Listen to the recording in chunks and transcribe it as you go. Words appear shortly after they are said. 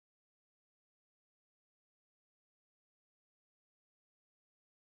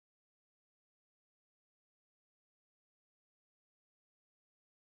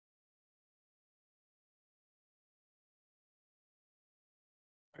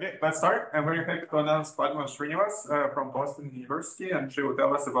Okay, let's start. I'm very happy to announce Padmavathi Srinivasan from Boston University, and she will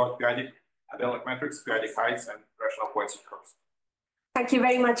tell us about p-adic, adelic metrics, p-adic heights, and rational points of curves. Thank you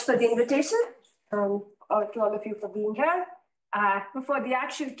very much for the invitation, or to all of you for being here. Before the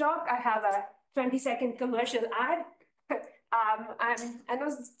actual talk, I have a 20-second commercial ad. I know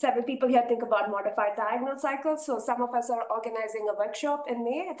several people here think about modified diagonal cycles, so some of us are organizing a workshop in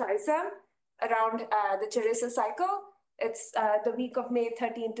May at ISM around the Teresa cycle. It's the week of May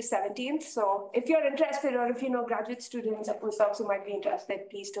 13th to 17th. So if you're interested, or if you know graduate students or postdocs who might be interested,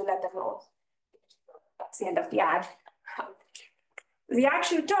 please do let them know. That's the end of the ad. The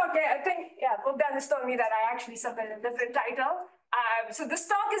actual talk, I think, Bogdan has told me that I actually submitted a different title. So this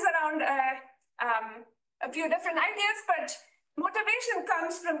talk is around a few different ideas, but motivation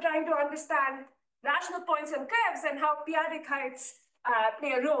comes from trying to understand rational points and curves and how p-adic heights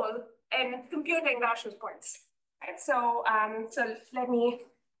play a role in computing rational points. Right, so let me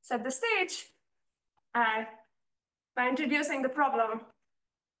set the stage by introducing the problem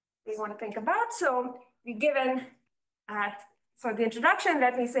we want to think about. So we're given, for the introduction,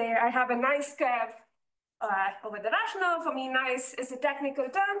 let me say I have a nice curve over the rational. For me, nice is a technical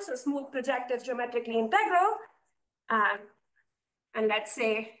term, so smooth projective geometrically integral. And let's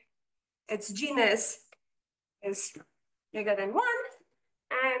say its genus is bigger than 1.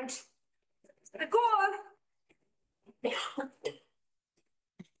 And the goal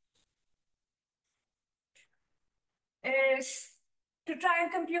is to try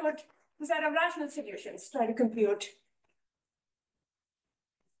and compute the set of rational solutions, try to compute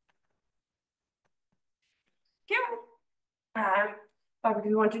Q. Why would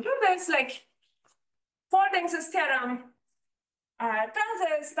we want to do this? Like, Fording's theorem tells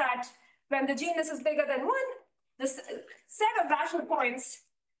us that when the genus is bigger than 1, the set of rational points,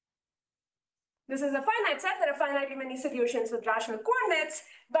 this is a finite set. There are finitely many solutions with rational coordinates,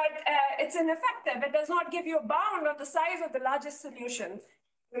 but it's ineffective. It does not give you a bound on the size of the largest solution.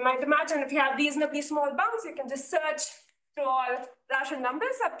 You might imagine if you have reasonably small bounds, you can just search through all rational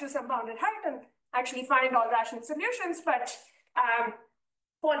numbers up to some bounded height and actually find all rational solutions, but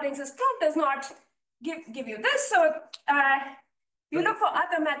Fording's proof does not give you this. So you look for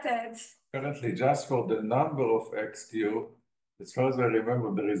other methods. Currently, just for the number of XQ, as far as I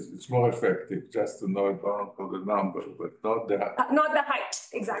remember, it's more effective just to know a bound for the number, but not the height. Not the height,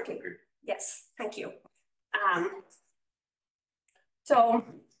 exactly. Okay. Yes, thank you. So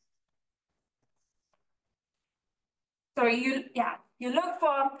you look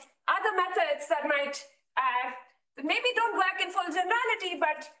for other methods that might maybe don't work in full generality,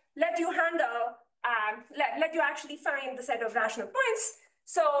 but let you handle, let you actually find the set of rational points.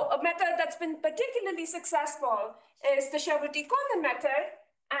 So a method that's been particularly successful is the Chabauty-Coleman method,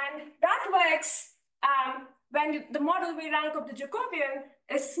 and that works when the model V rank of the Jacobian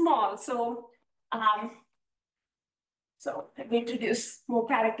is small. So let me introduce more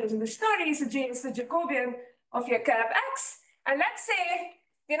characters in the story. So J is the Jacobian of your curve X, and let's say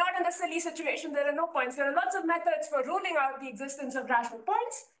we're not in the silly situation, there are no points. There are lots of methods for ruling out the existence of rational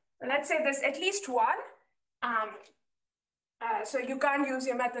points. And let's say there's at least one. So you can't use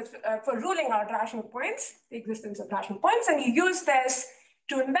your method for ruling out rational points, the existence of rational points, and you use this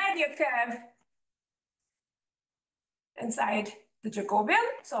to embed your curve inside the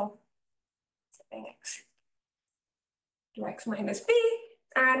Jacobian. So setting x to x minus b.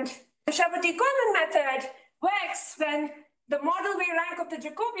 And the Chabauty-Coleman method works when the model V rank of the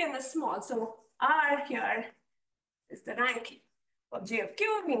Jacobian is small. So R here is the rank of J of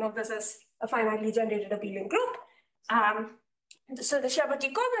Q. We know this is a finitely generated abelian group. So the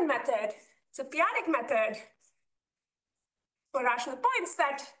Chabauty-Coleman method, it's a p-adic method for rational points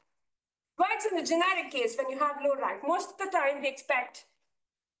that works in the generic case when you have low rank. Most of the time, we expect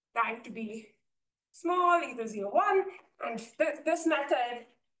rank to be small, either 0, 1. And this method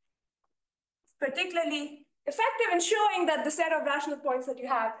is particularly effective in showing that the set of rational points that you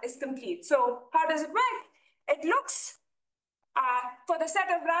have is complete. So how does it work? It looks for the set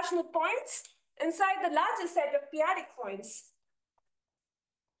of rational points inside the largest set of p-adic points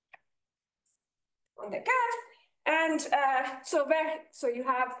on the curve, and so you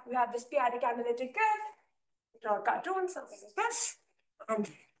have this p-adic analytic curve. Draw a cartoon, something like this, and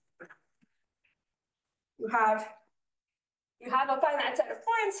you have a finite set of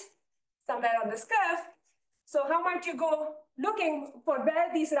points somewhere on this curve. So how might you go looking for where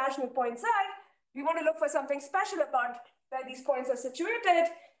these rational points are? We want to look for something special about where these points are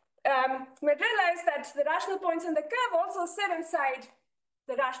situated. You might realize that the rational points in the curve also sit inside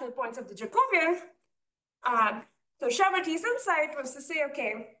the rational points of the Jacobian. So Chabauty's insight was to say,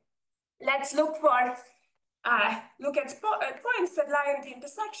 okay, let's look for look at points that lie in the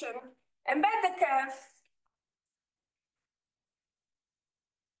intersection, embed the curve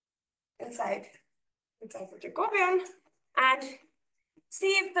inside the Jacobian, and see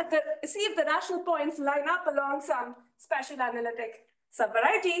if the rational points line up along some special analytic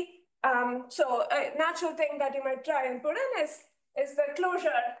subvariety. So a natural thing that you might try and put in is the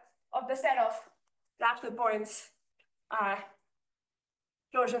closure of the set of rational points,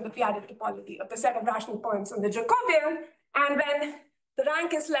 closure of the p-adic topology of the set of rational points on the Jacobian. And when the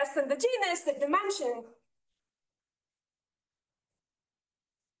rank is less than the genus, the dimension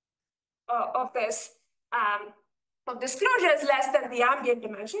of this closure is less than the ambient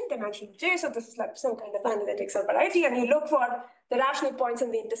dimension of J. So this is like some kind of analytic subvariety, and you look for the rational points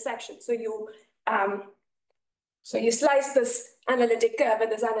in the intersection. So you slice this analytic curve with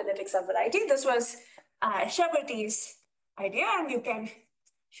this analytic subvariety. This was Chabauty's idea, and you can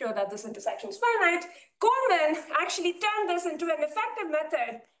show that this intersection is finite. Coleman actually turned this into an effective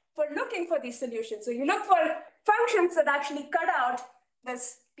method for looking for these solutions. So you look for functions that actually cut out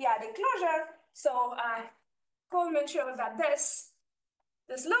this p-adic closure. So Coleman shows that this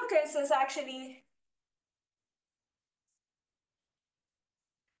locus is actually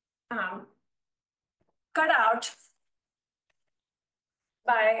cut out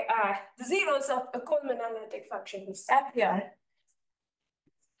by the zeros of a Coleman analytic function, this f here.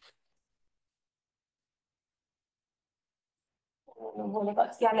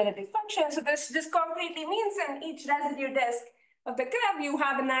 The analytic function. So this concretely means in each residue disk of the curve, you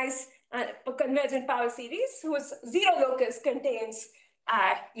have a nice convergent power series whose zero locus contains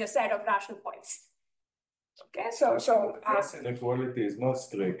your set of rational points. Okay, so this inequality is not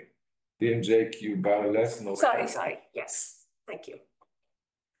strict. DMJQ bar less no. Sorry. Yes, thank you.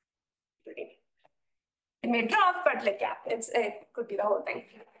 It may drop, but like yeah, it could be the whole thing.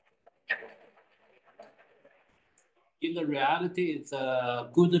 In the reality, it's a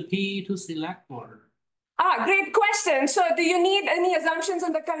good P to select or? Great question. So do you need any assumptions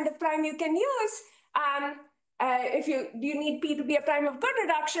on the kind of prime you can use? Do you need P to be a prime of good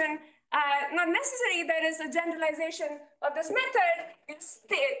reduction? Not necessary. There is a generalization of this method. It's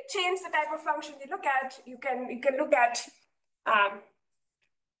change the type of function you look at. You can look at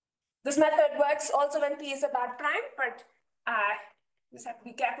this method works also when P is a bad prime, but you just have to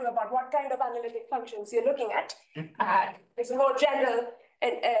be careful about what kind of analytic functions you're looking at. It's a more general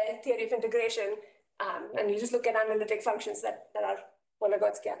theory of integration, and you just look at analytic functions that are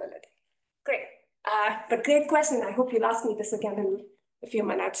Polygotsky analytic. Great, but great question. I hope you'll ask me this again in a few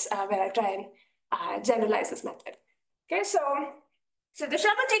minutes where I try and generalize this method. Okay, so the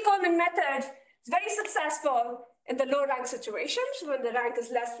Chabauty-Coleman method is very successful in the low rank situations when the rank is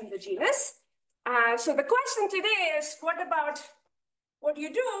less than the genus. So the question today is, what about what do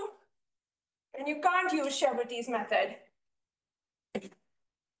you do when you can't use Chabauty's method?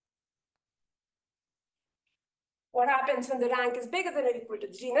 What happens when the rank is bigger than or equal to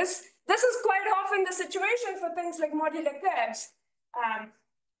the genus? This is quite often the situation for things like modular curves,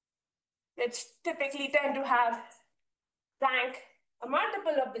 which typically tend to have rank a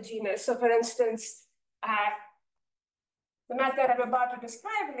multiple of the genus. So for instance, the method I'm about to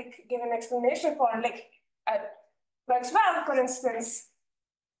describe, like give an explanation for, works well, for instance,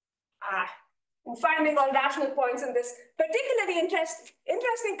 in finding all rational points in this particularly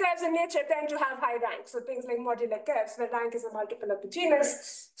interesting curves in nature tend to have high rank. So things like modular curves where rank is a multiple of the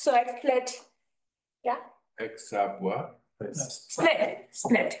genus. So I X sub what?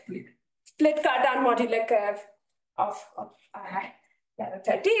 Split Cartan modular curve of level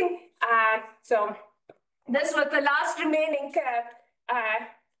 13. So this was the last remaining curve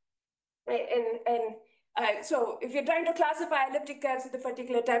so if you're trying to classify elliptic curves with a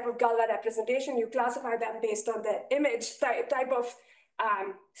particular type of Galois representation, you classify them based on the image type of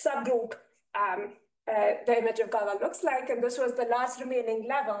subgroup the image of Galois looks like. And this was the last remaining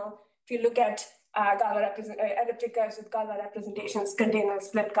level. If you look at elliptic curves with Galois representations contain a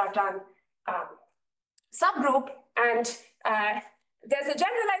split Cartan subgroup. And there's a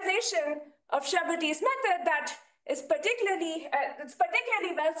generalization of Chabauty's method that is particularly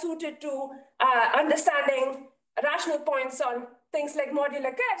well suited to understanding rational points on things like modular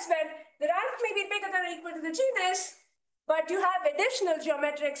curves, where the rank may be bigger than or equal to the genus, but you have additional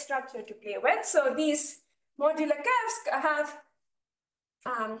geometric structure to play with. So these modular curves have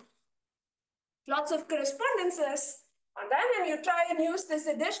lots of correspondences on them, and you try and use this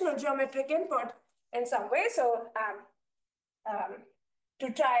additional geometric input in some way. So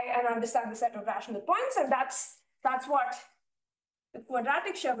to try and understand the set of rational points, and that's what the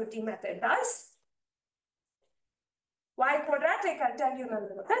quadratic Chabauty method does. Why quadratic? I'll tell you in a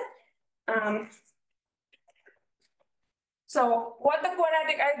little bit. So what the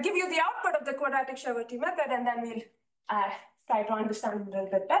quadratic, I'll give you the output of the quadratic Chabauty method, and then we'll try to understand it a little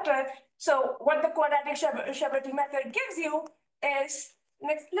bit better. So what the quadratic Chabauty method gives you is an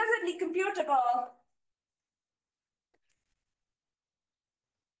explicitly computable,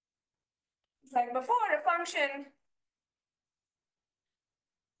 like before, a function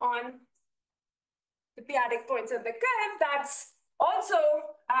on the p-adic points of the curve that's also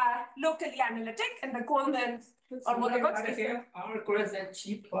locally analytic, and the Coleman or Vologodsky here. Our course at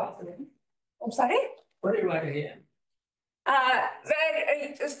cheap class. I'm sorry? What do you write here?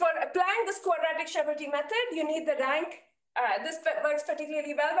 For applying this quadratic Chabauty method, you need the rank. This works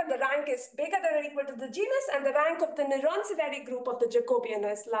particularly well when the rank is bigger than or equal to the genus, and the rank of the non-syllabic group of the Jacobian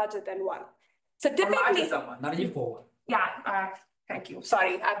is larger than 1. So typically, not equal. yeah. Thank you.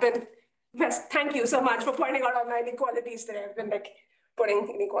 Sorry, yes. Thank you so much for pointing out all my inequalities there. I've been like putting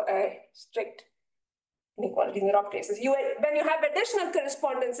strict inequalities in the wrong places. When you have additional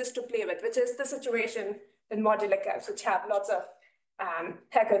correspondences to play with, which is the situation in modular curves, which have lots of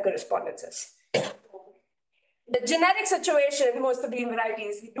Haeckel correspondences. The generic situation, most Abelian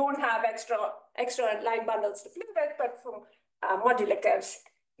varieties, you don't have extra line bundles to play with, but for modular curves,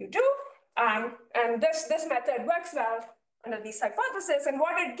 you do. And this method works well under these hypotheses. And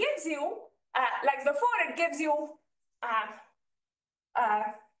what it gives you, like before, it gives you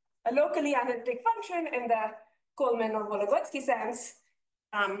a locally analytic function in the Coleman or Vologodsky sense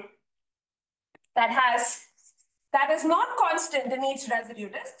that is not constant in each residue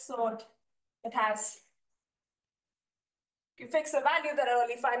disk. So it has, you fix a value, there are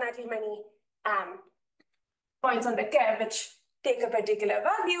only finitely many points on the curve which take a particular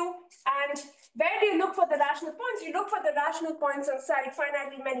value. And where do you look for the rational points? You look for the rational points inside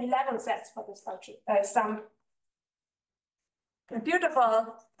finitely many level sets for this function. There is some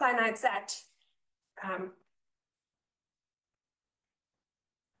computable finite set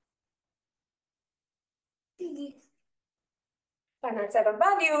finite set of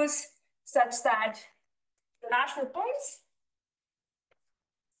values such that the rational points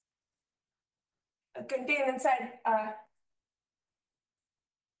contain inside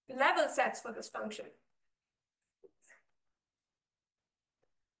level sets for this function.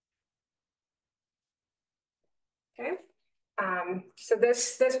 Okay. So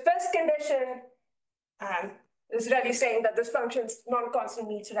this first condition is really saying that this function is non-constant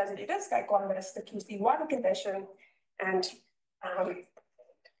meets residue disk. I call this the QC1 condition, and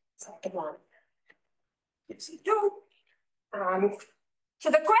second one, QC2. So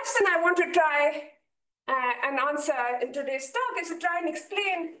the question I want to try and answer in today's talk is to try and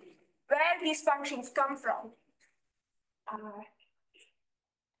explain where these functions come from.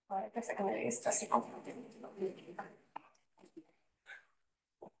 I guess I can erase this.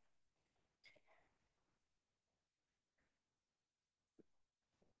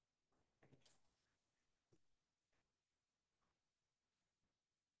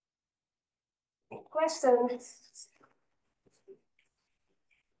 Question.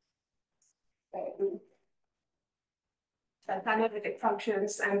 Analytic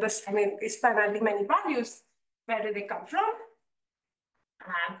functions, and this, I mean, is finitely many values. Where do they come from?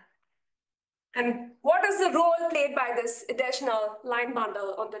 And what is the role played by this additional line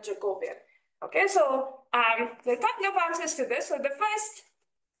bundle on the Jacobian? Okay, so there are a couple of answers to this. So the first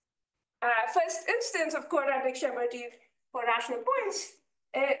instance of quadratic Chabauty for rational points,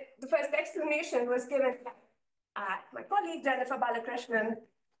 the first explanation was given by my colleague Jennifer Balakrishnan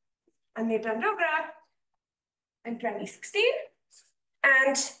and Nathan Dogra in 2016.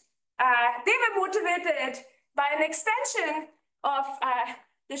 And they were motivated by an extension of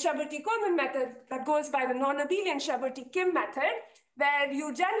the Chabauty-Coleman method that goes by the non-Abelian Chabauty-Kim method, where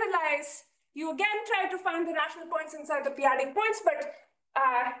you generalize, you again try to find the rational points inside the p-adic points, but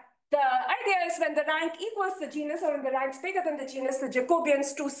the idea is when the rank equals the genus or when the rank is bigger than the genus, the Jacobian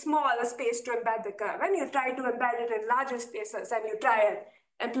is too small a space to embed the curve. And you try to embed it in larger spaces, and you try and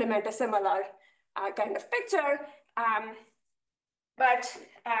implement a similar kind of picture. But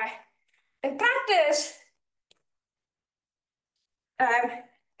in practice,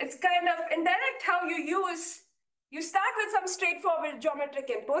 it's kind of indirect how you start with some straightforward geometric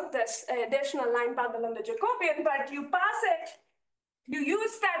input, this additional line bundle on the Jacobian, but you pass it, you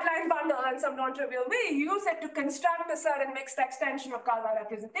use that line bundle in some non-trivial way, you use it to construct a certain mixed extension of Galois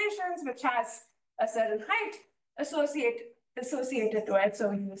representations, which has a certain height associated to it. So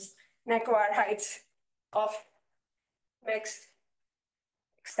we use Neckar heights of mixed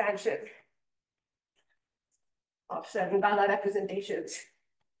extension of certain Galois representations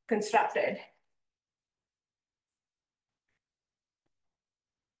constructed.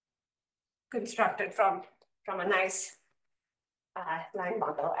 From a nice line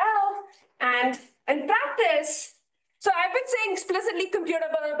bundle L. And in practice, so I've been saying explicitly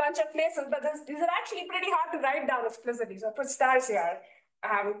computable in a bunch of places, but these are actually pretty hard to write down explicitly. So I put stars here.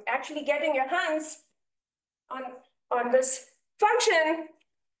 Actually getting your hands on this function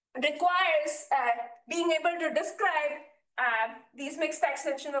requires being able to describe these mixed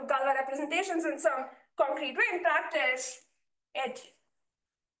extension of Galois representations in some concrete way. In practice,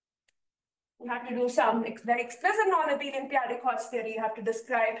 you have to do some very explicit non-Abelian p-adic Hodge theory. You have to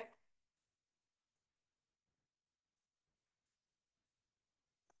describe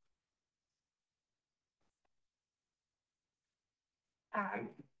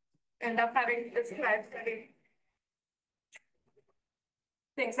end up having described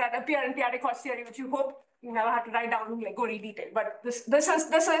things that appear in p-adic Hodge theory, which you hope you never have to write down like gory detail. But this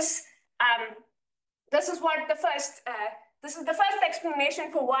is what the first this is the first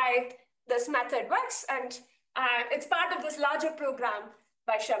explanation for why this method works, and it's part of this larger program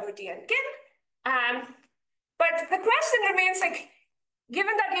by Chabauty and Kim. But the question remains, like,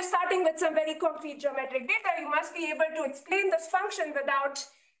 given that you're starting with some very concrete geometric data, you must be able to explain this function without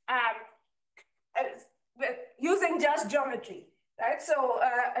using just geometry, right? So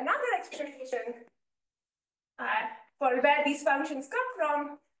another explanation for where these functions come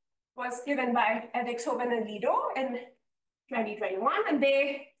from was given by Edix, Hoban, and Lido in 2021, and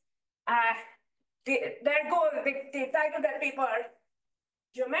they titled their paper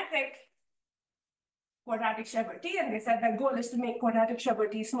Geometric Quadratic Chabauty, and they said their goal is to make quadratic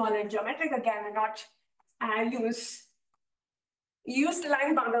Chabauty small and geometric again, and not use the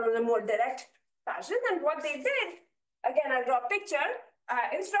line bundle in a more direct fashion. And what they did, again, I'll draw a picture.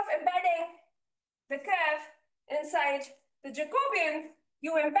 Instead of embedding the curve inside the Jacobian,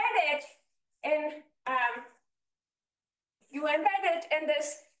 you embed it in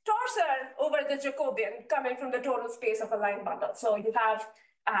this torsor over the Jacobian coming from the total space of a line bundle. So you have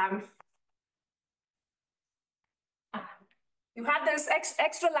this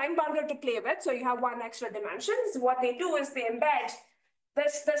extra line bundle to play with. So you have one extra dimension. So what they do is they embed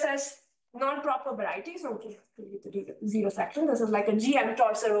this as non-proper variety. So the zero section. This is like a GM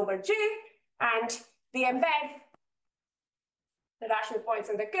torsor over J, and they embed the rational points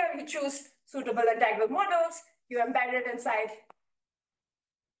in the curve. You choose suitable integral models. You embed it inside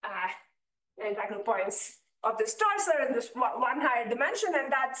the integral points of this torsor in this one higher dimension,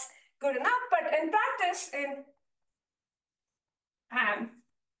 and that's good enough. But in practice,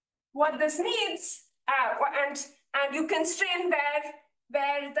 what this needs, and you constrain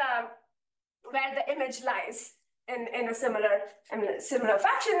where the image lies in a similar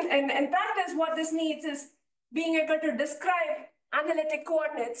fashion. And in practice, what this needs is being able to describe analytic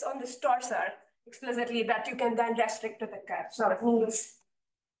coordinates on this torsor explicitly that you can then restrict to the curve. So it means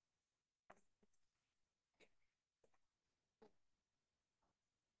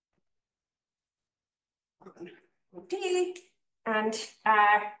T and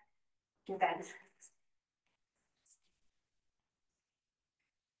then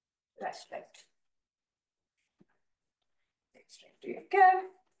restrict to your curve,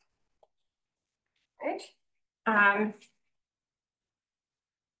 right?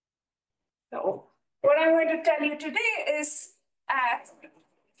 So what I'm going to tell you today is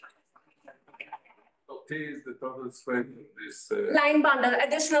So T is the total space of this line bundle,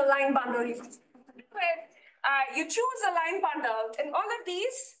 additional line bundle. You choose a line bundle. In all of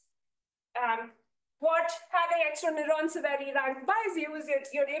these, what having extra neuron severity rank buys you is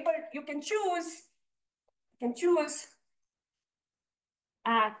you can choose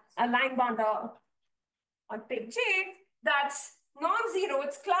a line bundle on pig J that's non-zero.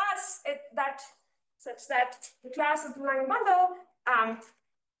 It's class such that the class of the line bundle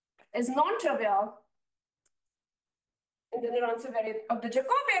is non-trivial in the neuron severity of the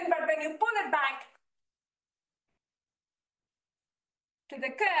Jacobian, but when you pull it back to the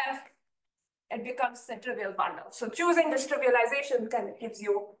curve, it becomes a trivial bundle. So choosing this trivialization kind of gives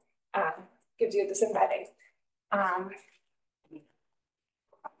you this embedding.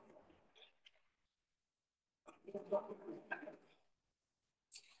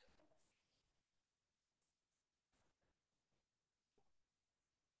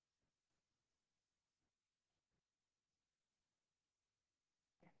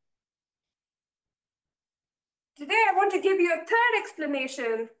 Today, I want to give you a third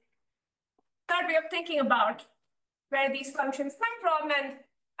explanation, third way of thinking about where these functions come from. And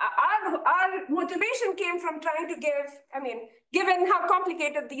our motivation came from trying to given how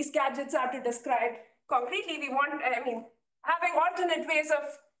complicated these gadgets are to describe concretely, we want, having alternate ways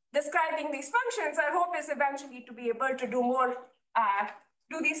of describing these functions, our hope is eventually to be able to do more,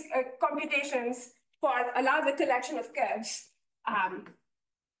 do these computations for a larger collection of curves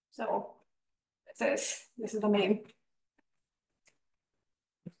So this is the main.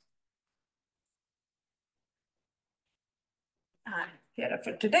 Here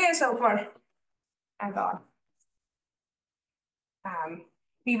for today. So for I got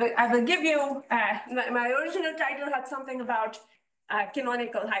I will give you my original title had something about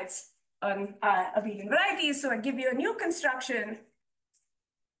canonical heights on abelian varieties. So I give you a new construction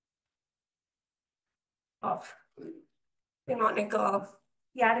of canonical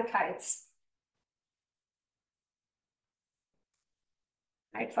p-adic heights.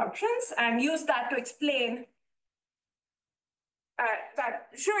 Height functions, and use that to explain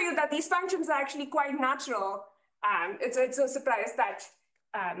show you that these functions are actually quite natural. It's a surprise that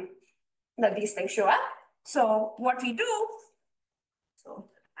that these things show up. So what we do, so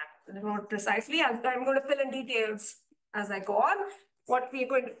more precisely, I'm going to fill in details as I go on. What I'm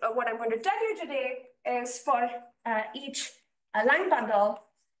going to tell you today is for each line bundle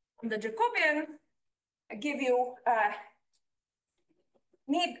on the Jacobian, I give you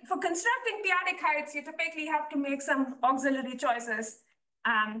for constructing p-adic heights, you typically have to make some auxiliary choices.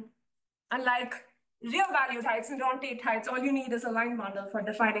 Unlike real valued heights and non-tate heights, all you need is a line bundle for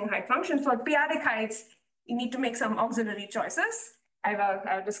defining height function. For p-adic heights, you need to make some auxiliary choices.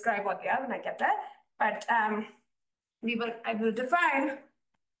 I'll describe what they are when I get there. But I will define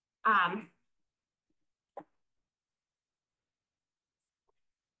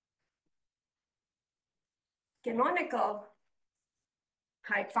canonical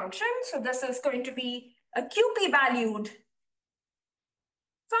height function. So this is going to be a QP valued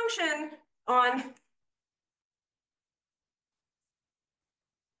function on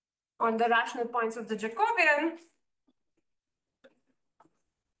the rational points of the Jacobian.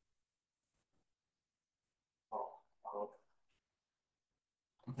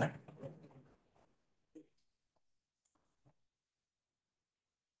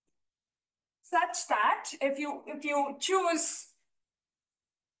 Such that if you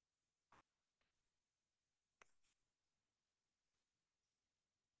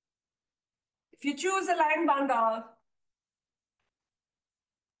choose a line bundle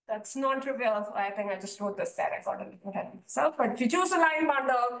that's non-trivial, I think I just wrote this there, I got it ahead of myself, but if you choose a line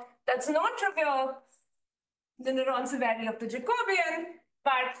bundle that's non-trivial, the neurons vary of the Jacobian,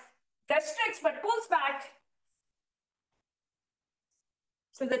 but restricts but pulls back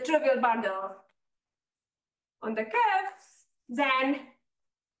to the trivial bundle on the curve, then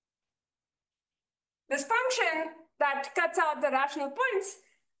this function that cuts out the rational points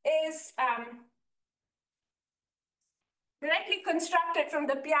is directly constructed from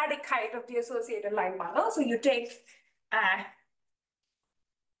the p-adic height of the associated line bundle. So you take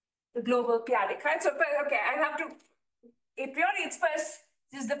the global p-adic height. So, okay, I have to, a priori, it's first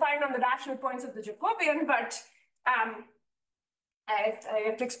just defined on the rational points of the Jacobian, but I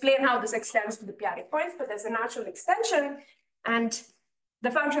have to explain how this extends to the p-adic points, but there's a natural extension. And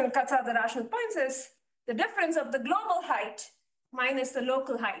the function that cuts out the rational points is the difference of the global height minus the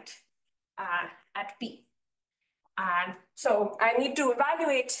local height at P. And so I need to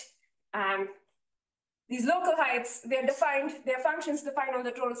evaluate these local heights. They're functions defined on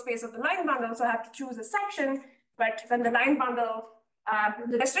the total space of the line bundle. So I have to choose a section, but when the line bundle,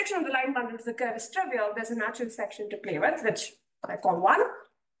 the restriction of the line bundle to the curve is trivial, there's a natural section to play with, which I call 1.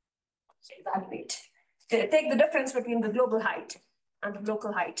 So evaluate. Take the difference between the global height and the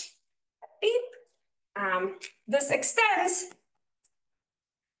local height at P. This extends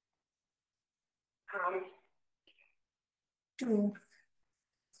to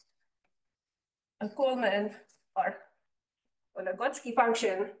a Coleman or a Gotsky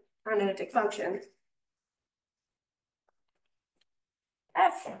function, analytic function,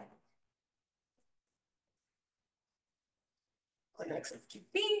 F on X of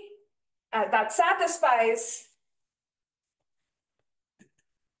QP, that satisfies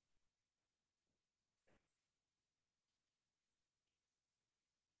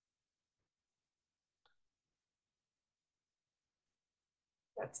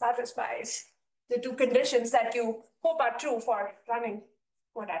the two conditions that you hope are true for running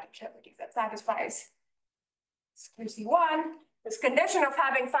quadratic Chabauty. That satisfies QC1, this condition of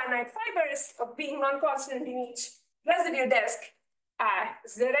having finite fibers, of being non-constant in each residue disk,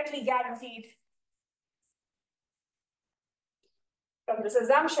 is directly guaranteed from this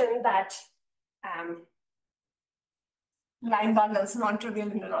assumption that line bundles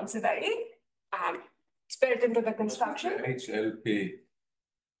non-trivial in the non-severity. It's built into the construction. HLP.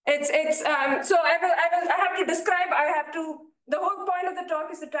 So I have to describe, the whole point of the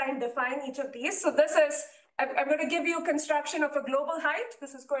talk is to try and define each of these. So this is, I'm going to give you a construction of a global height.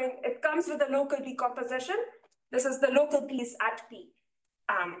 It comes with a local decomposition. This is the local piece at P.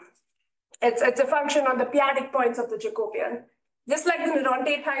 It's a function on the p-adic points of the Jacobian. Just like the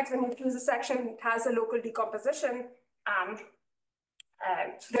Nontate heights, when you choose a section, it has a local decomposition.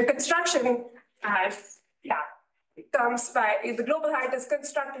 The construction, it comes by, the global height is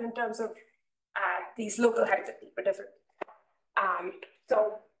constructed in terms of these local heights at P, but different.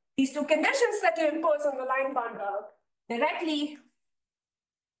 So these two conditions that you impose on the line bundle directly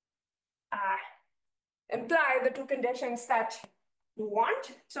imply the two conditions that you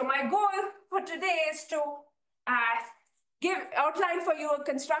want. So my goal for today is to outline for you a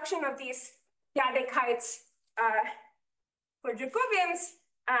construction of these p-adic heights for Jacobians.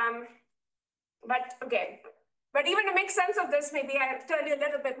 But even to make sense of this, maybe I'll tell you a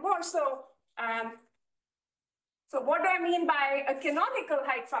little bit more. So what do I mean by a canonical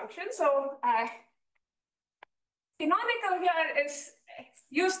height function? So canonical here is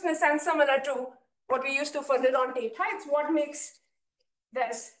used in a sense similar to what we used to for Nontate heights. What makes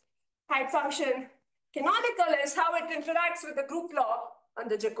this height function canonical is how it interacts with the group law on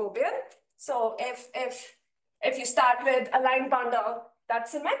the Jacobian. So if you start with a line bundle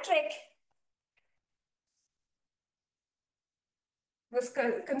that's symmetric, this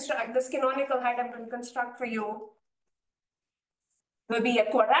canonical height I'm going to construct for you will be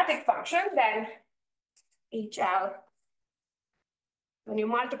a quadratic function. Then HL, when you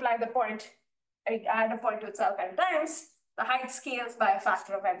multiply the point, add a point to itself n times, the height scales by a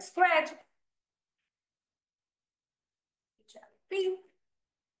factor of n squared. HLP.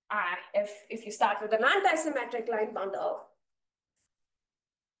 If you start with an anti-symmetric line bundle,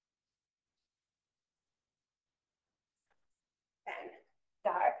 then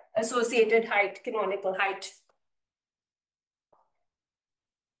the associated height, canonical height,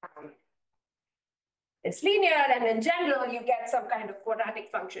 is linear, and in general, you get some kind of quadratic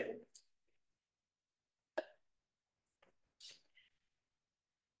function.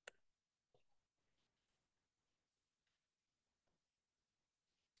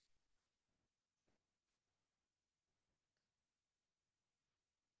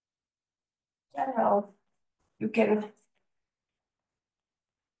 General, you can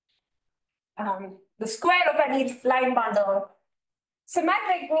the square of any line bundle.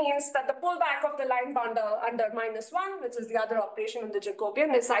 Symmetric means that the pullback of the line bundle under -1, which is the other operation in the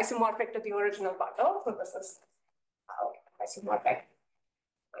Jacobian, is isomorphic to the original bundle. So this is isomorphic.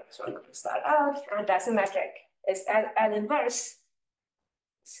 So I'm going to start out. Anti-symmetric is L inverse.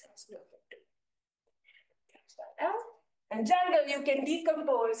 In general, you can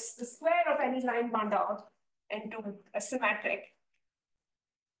decompose the square of any line bundle into a symmetric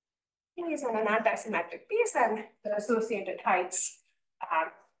piece and an anti-symmetric piece, and the associated heights.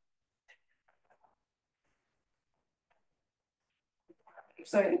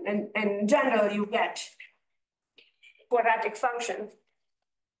 So in general, you get quadratic function.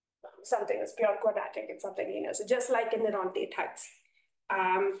 Something is pure quadratic and something linear. So just like in the Nontate heights.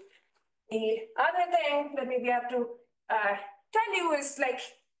 The other thing that maybe I have to tell you is like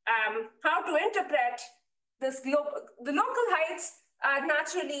how to interpret this the local heights are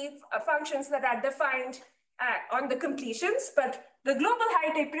naturally functions that are defined on the completions, but the global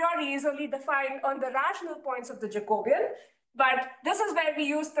height a priori is only defined on the rational points of the Jacobian. But this is where we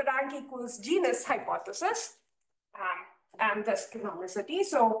use the rank equals genus hypothesis and this canonicity.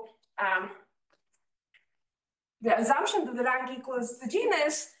 So the assumption that the rank equals the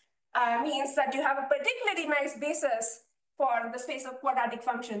genus means that you have a particularly nice basis for the space of quadratic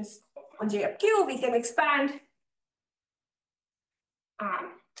functions on J of Q. We can expand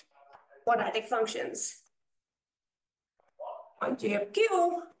quadratic functions on J of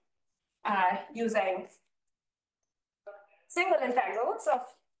Q using single integrals of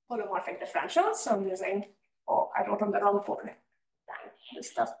holomorphic differentials. So I'm using, I wrote on the wrong folder. This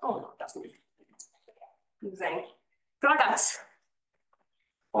stuff, no, it doesn't. Using products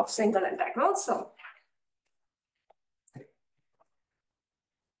of single integrals. So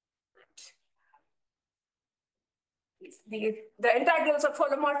the integrals of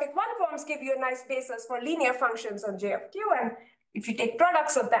holomorphic one forms give you a nice basis for linear functions on J of Q. And if you take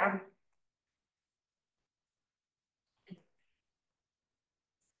products of them,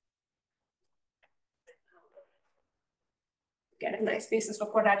 get a nice basis for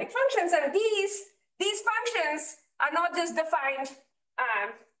quadratic functions. And these functions are not just defined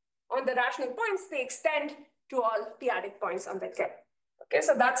on the rational points, they extend to all p-adic points on the curve. Okay,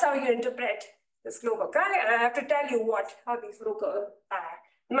 so that's how you interpret this global guy. And I have to tell you how these local,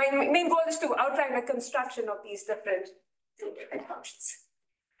 my main goal is to outline a construction of these different functions.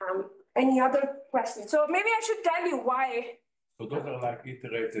 Any other questions? So maybe I should tell you why. So those are like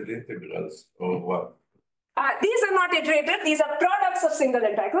iterated integrals or what? These are not iterated. These are products of single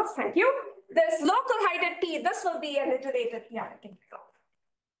integrals. Thank you. This local height at P, this will be an iterated p-adic integral.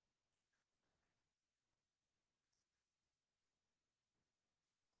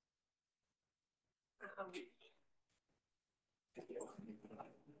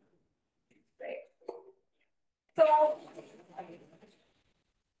 Right. So,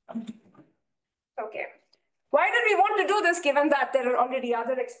 okay. Why did we want to do this given that there are already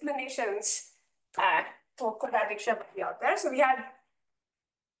other explanations for quadratic Chabauty out there? So we had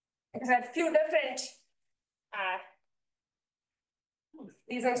a few different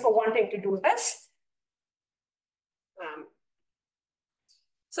reasons for wanting to do this.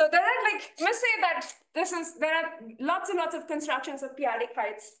 So there are let's say that there are lots and lots of constructions of p-adic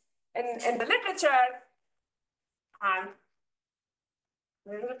heights in the literature.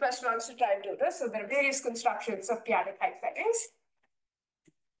 The first ones to try and do this. So there are various constructions of p-adic height pairings.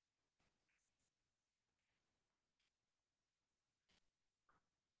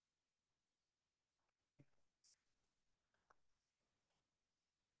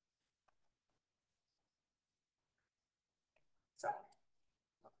 So,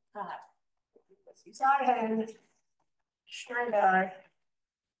 Zhang, Schneider,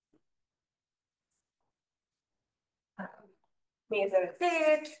 Maser,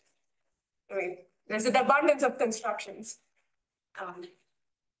 Pitt. I mean, there's an abundance of constructions,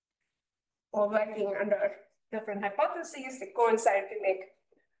 all working under different hypotheses that coincide to make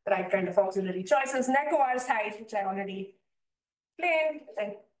the right kind of auxiliary choices. Nekovar's height, which I already explained,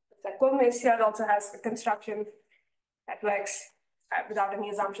 and Gomez here also has a construction that works without any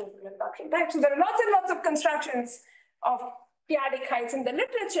assumptions of reduction type. So there are lots and lots of constructions of p-adic heights in the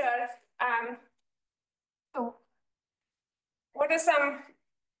literature. So what are some,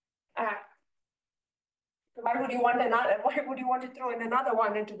 why would you want another? Why would you want to throw in another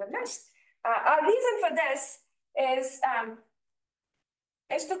one into the list? Our reason for this is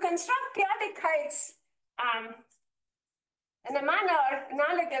to construct p-adic heights in a manner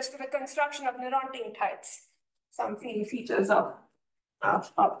analogous to the construction of Nérontin heights. Some features of a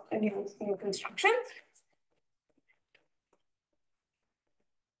new construction.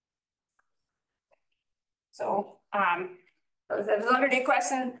 So there was already a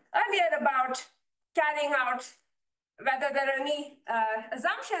question earlier about carrying out whether there are any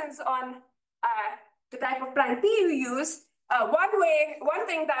assumptions on the type of prime P you use. One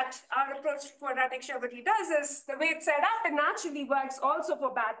thing that our approach to quadratic Chabauty does is the way it's set up, it naturally works also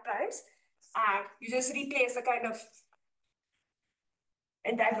for bad primes. You just replace the kind of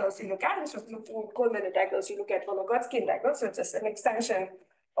integrals you look at. Instead of looking at Coleman integrals, you look at Vologodsky integrals. So it's just an extension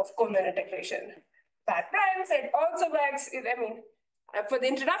of Coleman integration. Bad primes. It also works, for the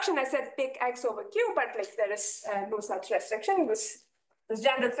introduction, I said pick X over Q, but there is no such restriction. This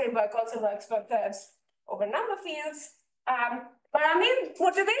general framework also works for curves over number fields. But our main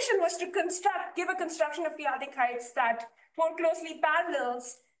motivation was to give a construction of p-adic heights that more closely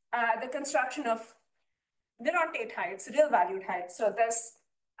parallels the construction of Nérontin heights, real valued heights. So this,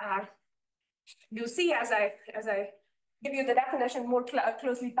 you see as I give you the definition, more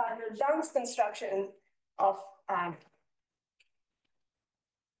closely parallel Zhang's construction of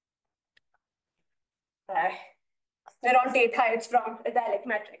Nérontin heights from adelic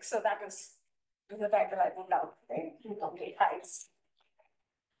metrics. So that is the title I put down, right? Nérontin heights.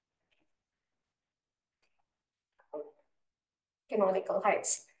 Canonical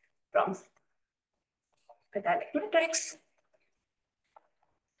heights from adelic metrics.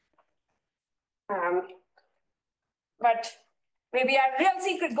 But maybe our real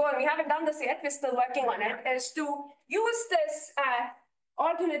secret goal, and we haven't done this yet, we're still working on it, is to use this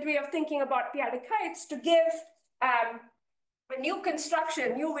alternate way of thinking about p-adic heights to give a new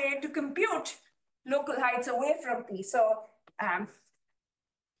construction, new way to compute local heights away from P. So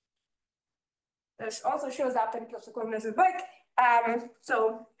this also shows up in Close work.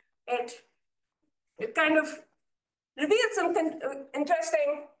 So it kind of reveals some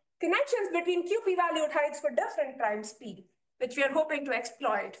interesting connections between QP valued heights for different primes P, which we are hoping to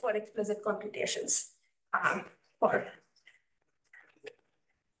exploit for explicit computations for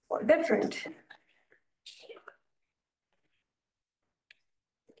different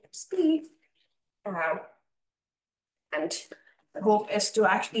P. And the hope is to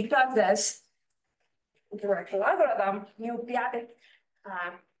actually turn this into an actual algorithm, new p-adic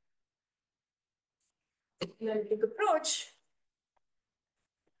analytic approach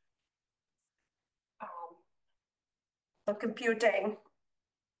for computing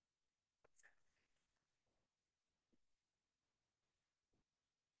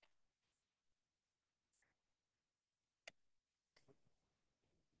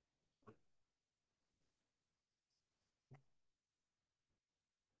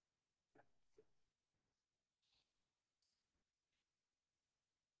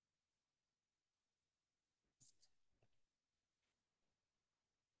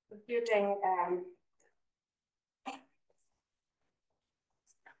computing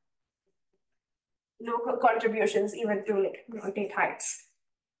local contributions even to like non-date heights.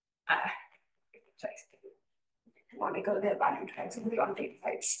 Canonical, their valued heights and non-date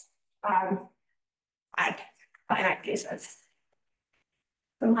heights at finite places.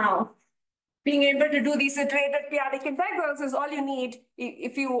 Somehow, being able to do these iterated p-adic integrals is all you need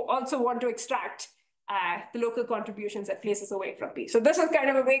if you also want to extract the local contributions at places away from P. So this is kind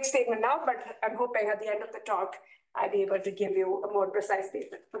of a vague statement now, but I'm hoping at the end of the talk, I'll be able to give you a more precise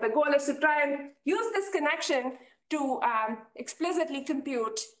statement. But the goal is to try and use this connection to explicitly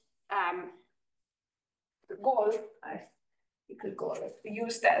compute the goal. You could call it the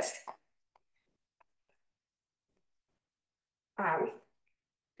use test. To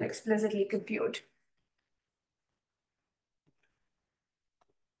explicitly compute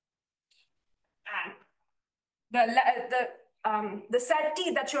the set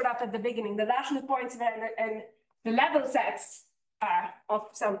T that showed up at the beginning, the rational points and the level sets of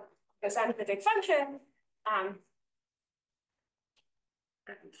some arithmetic function. Our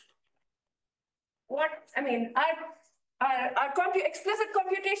explicit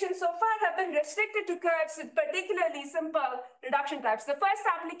computations so far have been restricted to curves with particularly simple reduction types. The first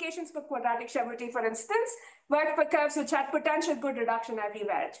applications for quadratic Chabauty, for instance, worked for curves which had potential good reduction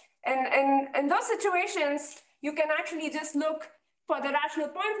everywhere. And in those situations, you can actually just look for the rational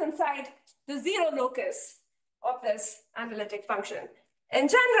points inside the zero locus of this analytic function. In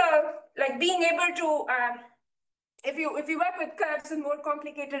general, like being able to, if you work with curves with more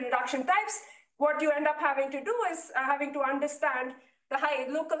complicated reduction types, what you end up having to do is having to understand the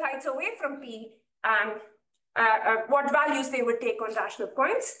local heights away from P, what values they would take on rational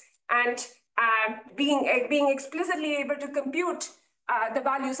points, and being explicitly able to compute the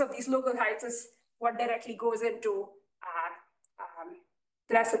values of these local heights is what directly goes into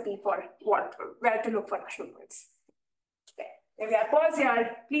the recipe for where to look for rational points. Okay, maybe I pause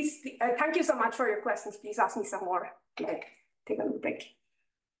here. Please, thank you so much for your questions. Please ask me some more. Okay, take a little break.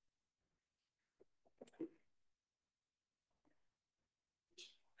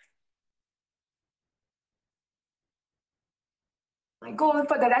 My goal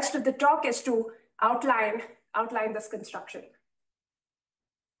for the rest of the talk is to outline this construction.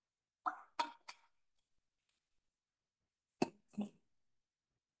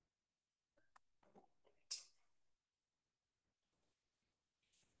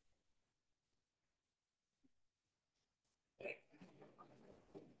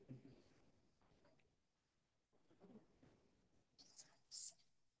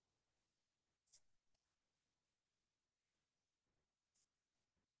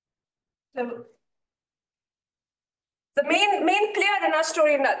 The main player in our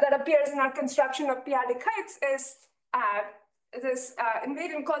story that appears in our construction of p-adic heights is this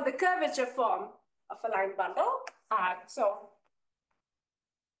invariant called the curvature form of a line bundle.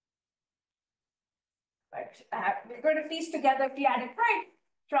 We're going to piece together p-adic height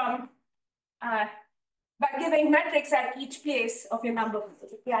from by giving metrics at each place of your number,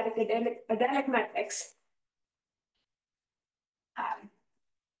 p-adic adelic metrics.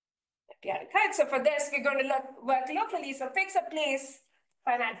 P-adic height. So for this, we're going to work locally. So fix a place,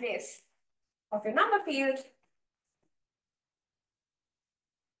 finite place of your number field.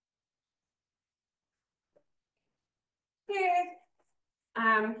 Here.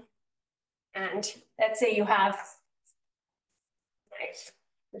 And let's say you have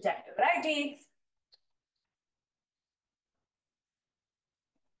projective variety.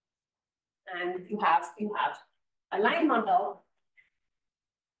 And you have a line bundle.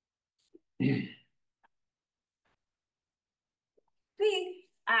 P.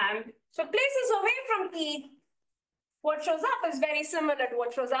 So places away from P, what shows up is very similar to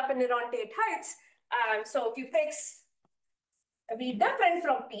what shows up in the non-date heights. So if you fix a V different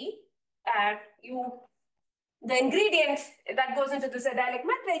from P, the ingredient that goes into this adelic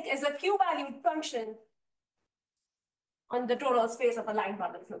metric is a Q-valued function on the total space of a line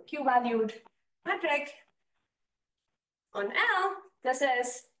bundle. So Q-valued metric on L, this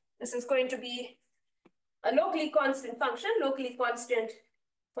is going to be a locally constant function, locally constant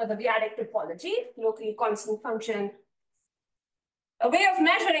for the p-adic topology, locally constant function, a way of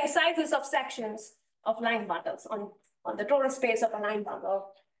measuring sizes of sections of line bundles on the total space of a line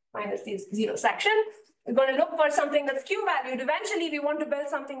bundle minus these zero section. We're going to look for something that's Q-valued. Eventually, we want to build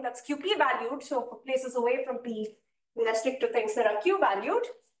something that's QP-valued. So for places away from P, we restrict to things that are Q-valued.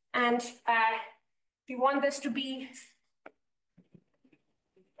 And we want this to be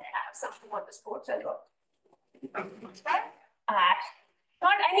something on this board. So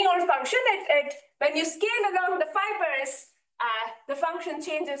not any old function. When you scale along the fibers, the function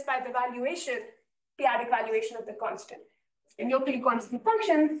changes by the valuation, p-adic valuation of the constant. A locally constant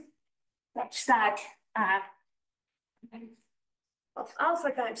function such that of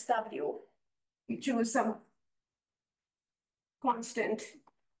alpha times w, you choose some constant,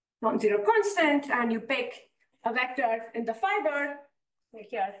 non-zero constant, and you pick a vector in the fiber.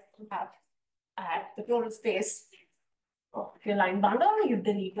 Here you have the total space of your line bundle. You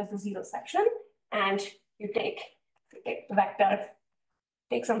delete the zero section, and you take the vector,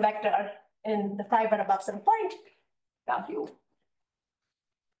 take some vector in the fiber above some point, w.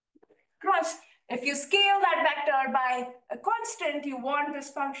 Cross. If you scale that vector by a constant, you want this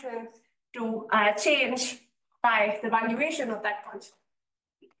function to change by the valuation of that constant.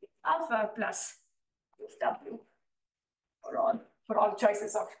 Alpha plus w for all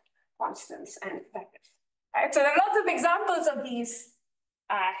choices of constants and vectors. Right, so there are lots of examples of these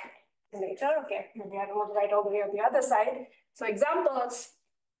later. Okay, maybe I don't want to write over here on the other side. So examples,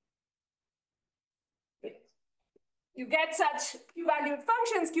 you get such q-valued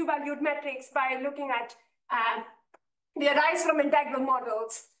functions, q-valued metrics by looking at the arise from integral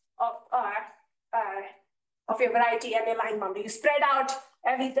models of your variety and a line boundary. You spread out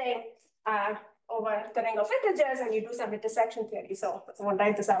everything over the ring of integers and you do some intersection theory. So I won't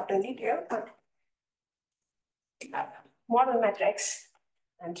write this out in detail, but model metrics.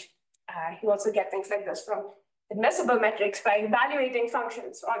 And you also get things like this from admissible metrics by evaluating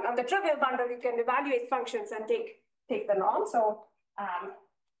functions. On the trivial bundle, you can evaluate functions and take the norm. So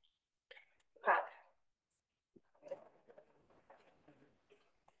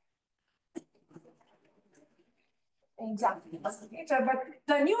exactly. But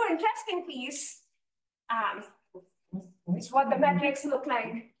the new interesting piece is what the metrics look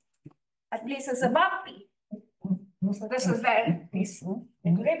like at places above P. So this is where these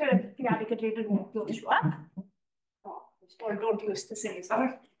iterated p-adic iterated will show up. Or don't use the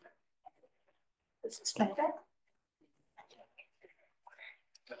eraser. This is better.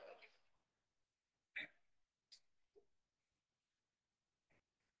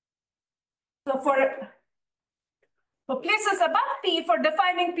 So for places above P, for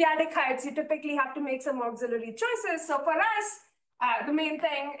defining p-adic heights, you typically have to make some auxiliary choices. So for us, the main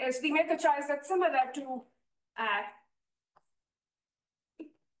thing is we make a choice that's similar to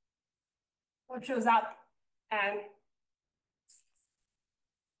what shows up and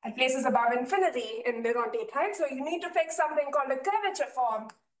at places above infinity in the rotate height. So you need to fix something called a curvature form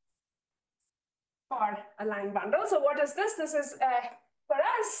for a line bundle. So what is this? This is, for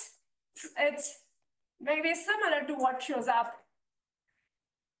us, it's very similar to what shows up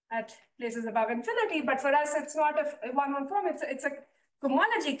at places above infinity, but for us, it's not a one-one form, it's a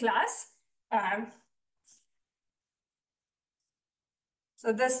cohomology class.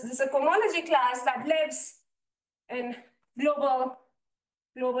 So this is a cohomology class that lives in global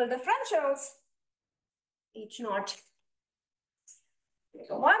differentials, each not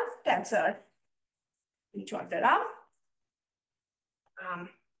one tensor, each order up.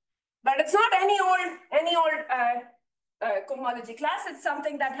 But it's not any old cohomology class. It's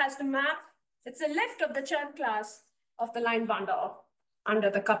something that has to map. It's a lift of the Chern class of the line bundle under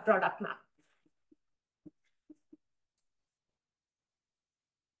the cup product map.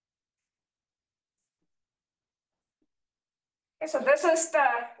 Okay, so this is the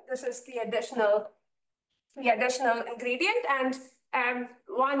additional ingredient, and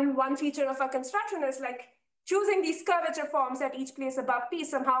one feature of our construction is like choosing these curvature forms at each place above P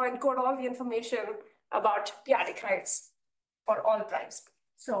somehow encode all the information about p-adic heights for all primes.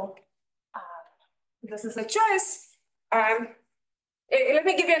 So this is a choice. Let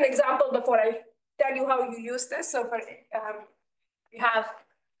me give you an example before I tell you how you use this. So for you have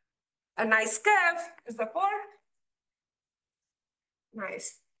a nice curve as before.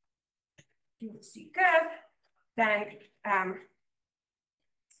 Nice QC curve. Then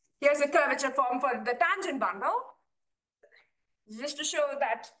here's a curvature form for the tangent bundle. Just to show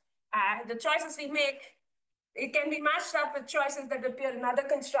that the choices we make, it can be matched up with choices that appear in other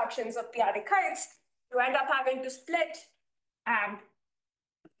constructions of p-adic heights. You end up having to split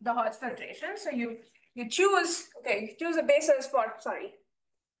the Hodge filtration. So you choose a basis for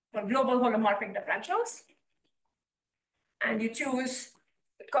global holomorphic differentials. And you choose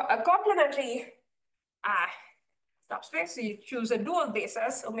a complementary stop space. So you choose a dual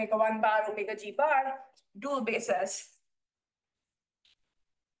basis, omega 1 bar, omega g bar, dual basis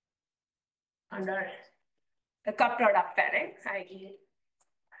under the cup product pairing, i.e.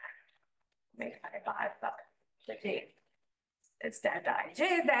 omega bar cup j. It's delta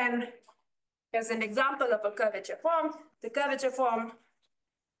ij. Then here's an example of a curvature form. The curvature form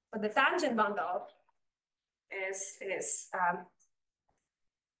for the tangent bundle is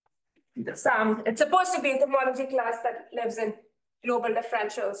the sum. It's supposed to be a homology class that lives in global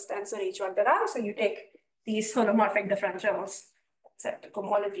differentials tensor H1 to R. So you take these holomorphic differentials, set the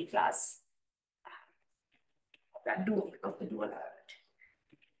homology class that do of the dual element.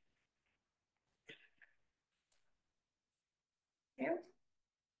 Yeah.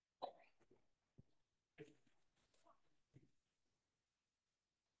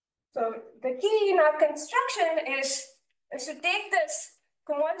 So the key in our construction is to take this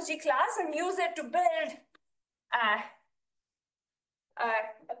homology class and use it to build a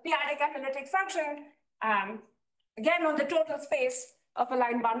p-adic analytic function, again on the total space of a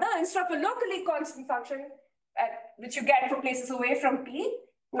line bundle instead of a locally constant function, which you get for places away from P.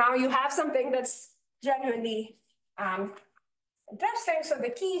 Now you have something that's genuinely interesting. So the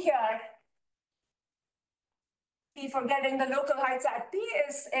key here, for getting the local heights at P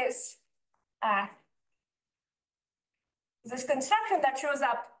is this construction that shows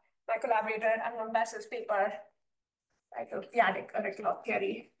up my collaborator and Besser's paper, titled p-adic Arakelov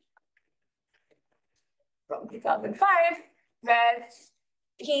theory from 2005, where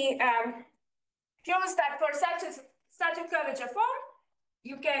he shows that for such a curvature form,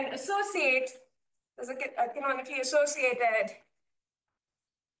 you can associate, there's a canonically associated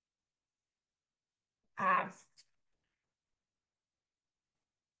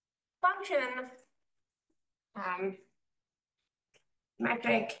function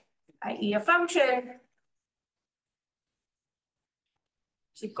metric, i.e. a function,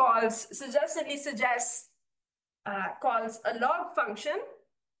 she suggestively suggests, calls a log function.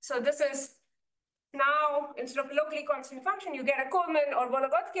 So this is now, instead of locally constant function, you get a Coleman or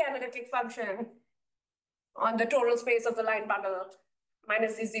Vologodsky analytic function on the total space of the line bundle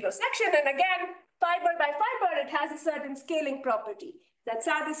minus the zero section. And again, fiber by fiber, it has a certain scaling property that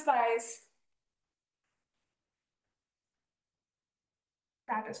satisfies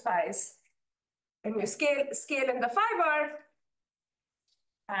when you scale in the fiber,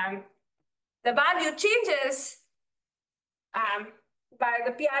 the value changes by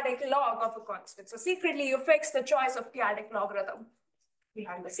the p-adic log of a constant. So secretly, you fix the choice of p-adic logarithm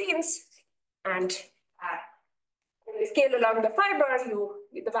behind the scenes, and when you scale along the fiber,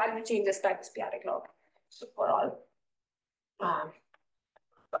 the value changes by this p-adic log. So for all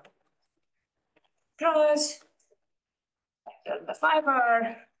draws the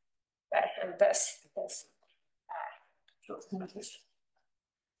fiber, and this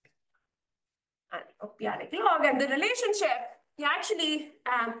and p-adic log, and the relationship, he actually,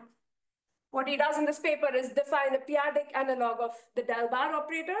 what he does in this paper is define a p-adic analog of the del bar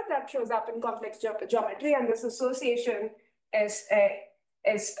operator that shows up in complex geometry, and this association is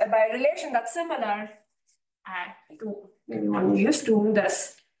by a relation that's similar to maybe one we used to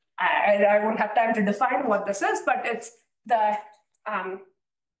this. I won't have time to define what this is, but it's the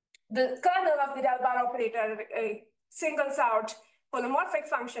kernel of the del bar operator singles out holomorphic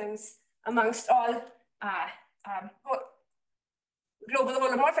functions amongst all global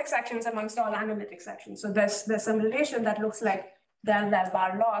holomorphic sections amongst all analytic sections. So there's some relation that looks like del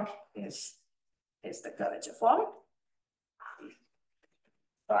bar log is the curvature form.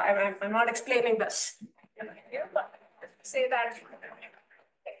 So I'm not explaining this here, but say that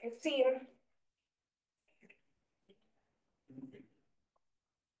you've seen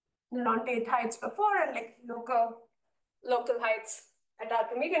non-tate heights before, and like local heights at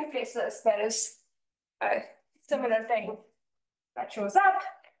Archimedean places, there is a similar thing that shows up.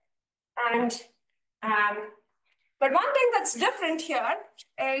 And but one thing that's different here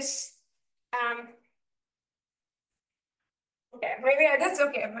is maybe I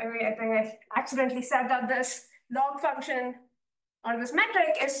think I accidentally said that this log function or this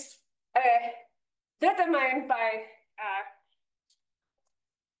metric is determined by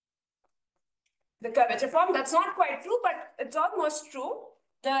the curvature form. That's not quite true, but it's almost true.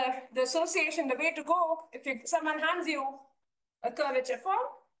 The association, the way to go, if someone hands you a curvature form,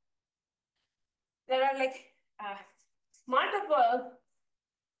 there are like multiple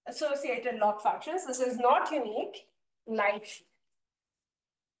associated log functions. This is not unique, like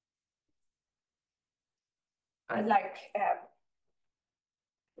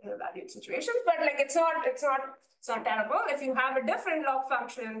valued situations, but like it's not terrible. If you have a different log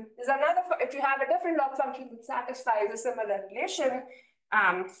function, if you have a different log function that satisfies a similar relation,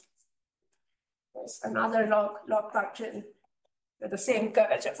 there's another log function with the same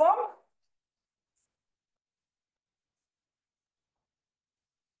curvature form.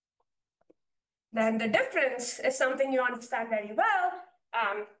 Then the difference is something you understand very well.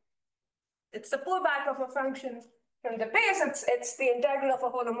 It's the pullback of a function from the base. It's the integral of a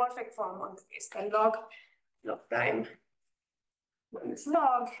holomorphic form on the base. Then log log prime minus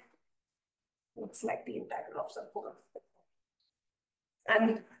log looks like the integral of some form.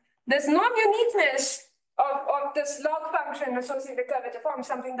 And this non-uniqueness of this log function associated curvature form is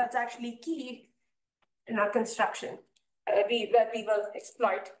something that's actually key in our construction that we will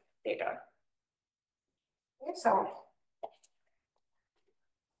exploit later. Okay, so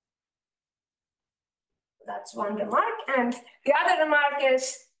that's one remark. And the other remark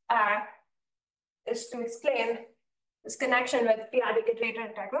is to explain this connection with p-adic iterator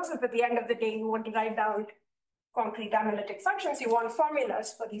integrals. If at the end of the day you want to write down concrete analytic functions, you want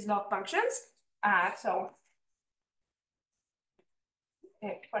formulas for these log functions. So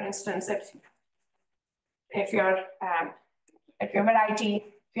for instance, if your variety,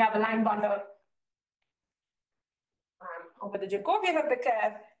 if you have a line bundle over the Jacobian of the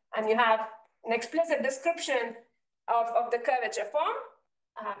curve, and you have an explicit description of the curvature form,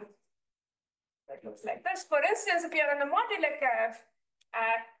 that looks like this. For instance, if you're on a modular curve,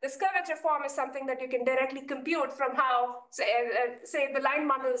 this curvature form is something that you can directly compute from how, say the line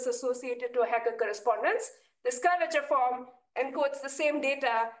bundle is associated to a Hecker correspondence. This curvature form encodes the same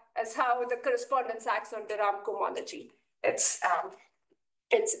data as how the correspondence acts on de Rham cohomology. It's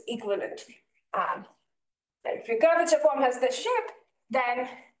equivalent. If your curvature form has this shape, then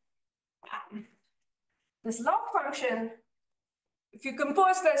this log function, if you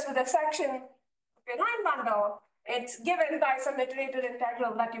compose this with a section of your line bundle, it's given by some iterator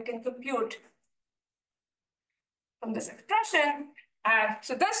integral that you can compute from this expression.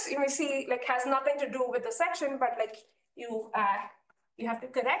 So this, you may see, like, has nothing to do with the section, but like you have to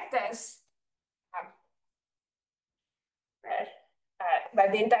correct this by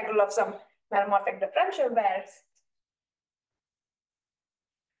the integral of some meromorphic differential where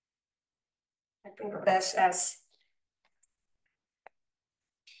I think of this as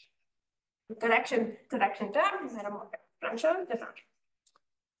correction term, meromorphic differential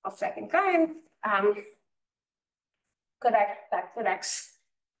of second kind. That corrects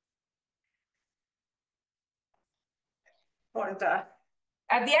for the.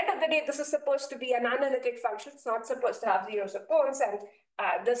 At the end of the day, this is supposed to be an analytic function. It's not supposed to have zeros or poles, and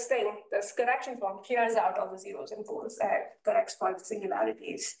this correction form clears out all the zeros and poles, corrects for the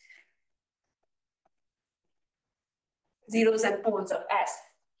singularities, zeros and poles of S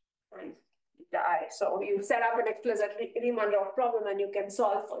and beta I. So you set up an explicit Riemann-Roch problem, and you can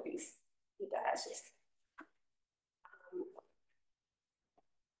solve for these beta S's.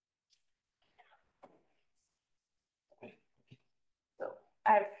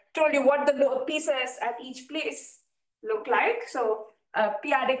 I've told you what the pieces at each place look like. So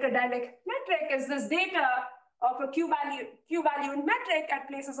p-adic adelic metric is this data of a q-valued metric at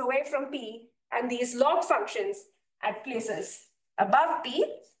places away from P, and these log functions at places above P.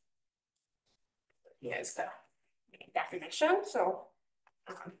 Here's the definition. So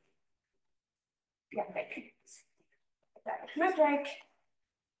p-adic metric.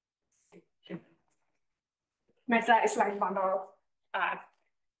 Meta is line bundle.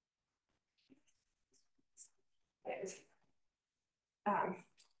 Is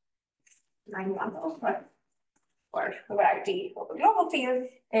line bundle or variety of the global field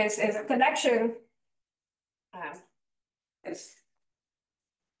is a collection. This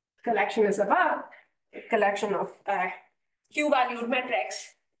collection is above a collection of q-valued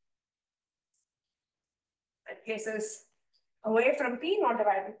metrics at places away from P, not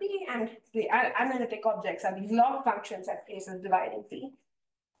dividing P, and the analytic objects are these log functions at places dividing P.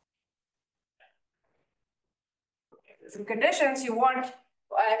 Some conditions you want,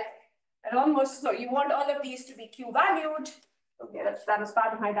 you want all of these to be q-valued. Okay, that is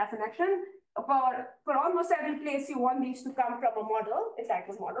part of my definition. For almost every place, you want these to come from a model, a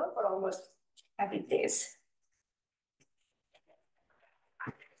cycle model, for almost every place.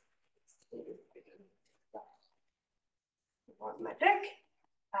 Metric,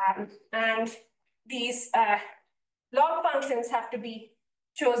 and these log functions have to be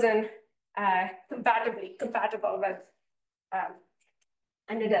chosen compatible with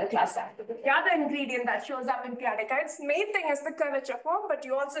an adel class factor. The other ingredient that shows up in p-adic, its main thing is the curvature form, but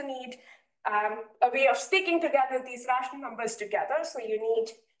you also need a way of sticking together these rational numbers together. So you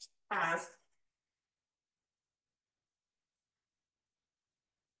need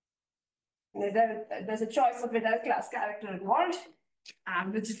there's a choice of adel class character involved,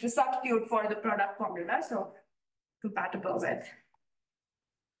 which is to substitute for the product formula, so compatible with.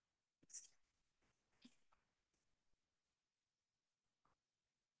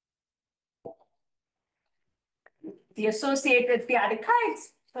 The associated p-adic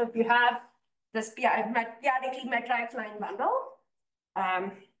heights. So if you have this p-adically metric line bundle,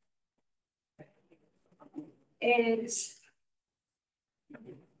 is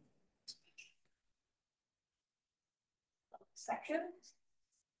section.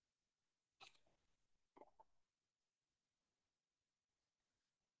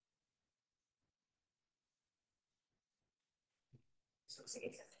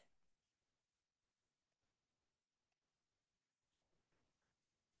 Associated.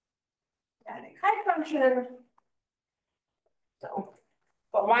 P-adic height function. So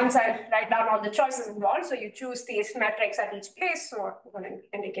for one side, write down all the choices involved. So you choose these metrics at each place. So we're going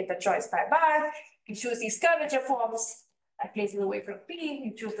to indicate the choice by bar. You choose these curvature forms at places away from P.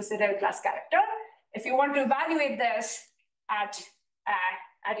 You choose the serial class character. If you want to evaluate this at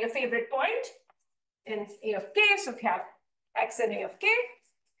your favorite point in A of k, so if you have x in A of k,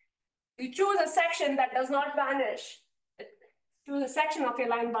 you choose a section that does not vanish. Choose a section of your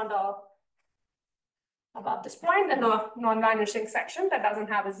line bundle above this point, and a non-vanishing section that doesn't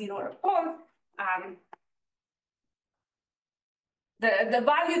have a zero or a pole. The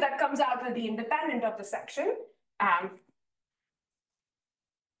value that comes out will be independent of the section.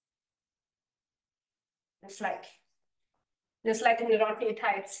 Just like in the rotate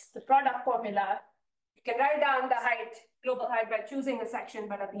heights, the product formula, you can write down the height, global height, by choosing a section,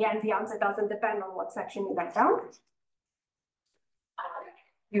 but at the end, the answer doesn't depend on what section you write down.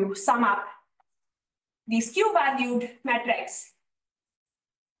 You sum up these Q-valued metrics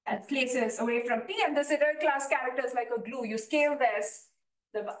at places away from P, and the serial class character is like a glue. You scale this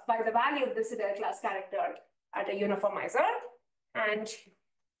by the value of the serial class character at a uniformizer, and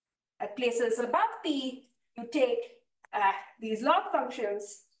at places above P, you take these log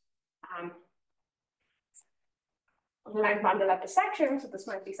functions of the line bundle at the section. So this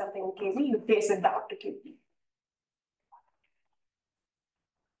might be something in KV. You place it down to QP.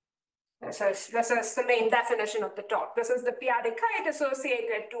 This is the main definition of the talk. This is the p-adic height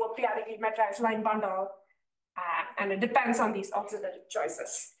associated to a p-adically metrized line bundle, and it depends on these auxiliary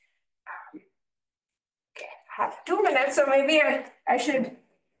choices. Okay, I have 2 minutes, so maybe I should.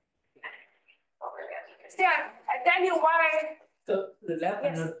 Yeah, I tell you why. So the left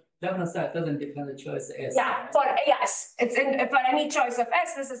hand side doesn't depend on the choice S. Yeah, yes, it's for any choice of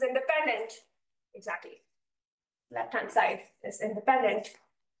S, this is independent. Exactly. Left hand side is independent.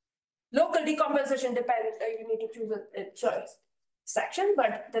 Local decomposition depends, you need to choose a choice section,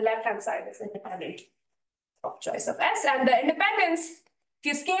 but the left-hand side is independent of choice of S. And the independence, if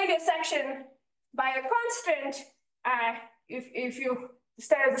you scale your section by a constant, if you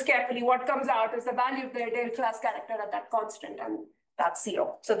study this carefully, what comes out is the value of the adelic class character at that constant, and that's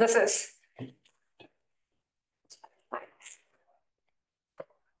 0. So this is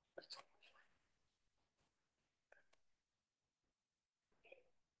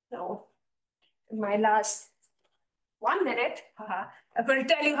now in my last 1 minute, I'm going to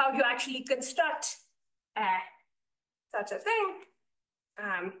tell you how you actually construct such a thing.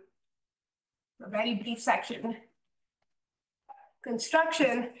 A very brief section.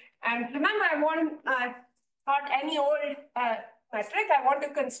 Construction. And remember, I want not any old metric. I want to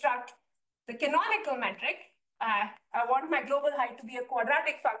construct the canonical metric. I want my global height to be a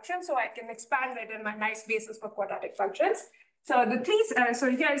quadratic function, so I can expand it in my nice basis for quadratic functions. So the three.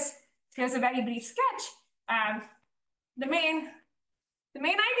 So here's a very brief sketch. The main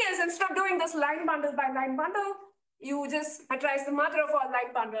idea is, instead of doing this line bundle by line bundle, you just metrize the mother of all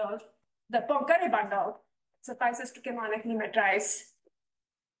line bundles, the Poincare bundle. It suffices to canonically metrize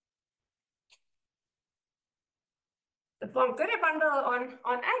the Poincare bundle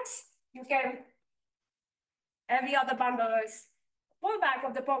on X. You can, every other bundle is pullback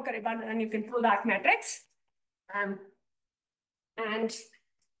of the Poincare bundle, and you can pull back metrics. And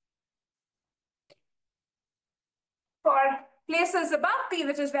for places above P,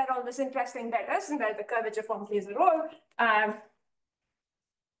 which is where all this interesting data is, and where the curvature form plays a role,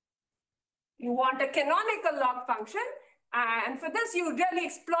 you want a canonical log function. And for this, you really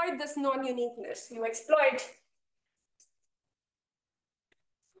exploit this non-uniqueness. You exploit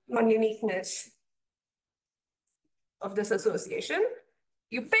non-uniqueness of this association.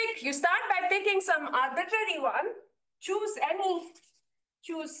 You start by picking some arbitrary one, choose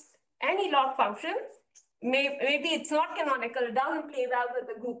any log function. Maybe it's not canonical, it doesn't play well with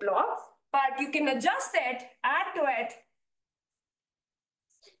the group law, but you can adjust it, add to it,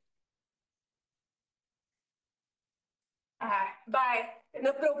 by an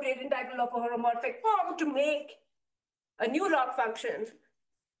appropriate integral of a horomorphic form to make a new log function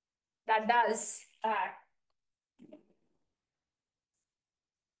that does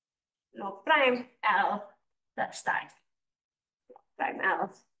log prime L such that prime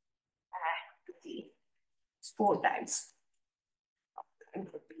L to be 4 times.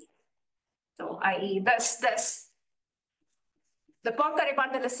 So i.e. this. The Poincare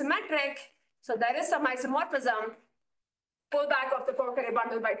bundle is symmetric, so there is some isomorphism. Pull back of the Poincare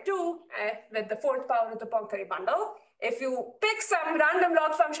bundle by 2 with the fourth power of the Poincare bundle. If you pick some random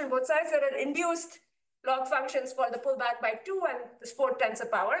log function both sides, there are induced log functions for the pullback by 2 and the fourth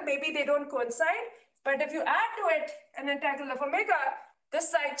tensor power. Maybe they don't coincide, but if you add to it an integral of omega, this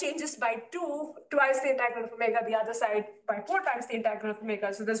side changes by 2, twice the integral of omega, the other side by 4 times the integral of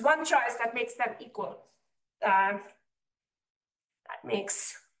omega. So there's one choice that makes them equal. That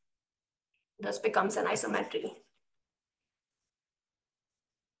makes, this becomes an isometry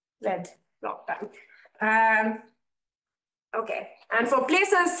with log time. Okay, and for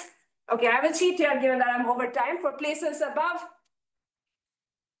places, okay, I will cheat here given that I'm over time. For places above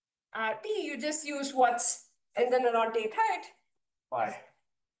P, you just use what's in the neuron-tate height. Or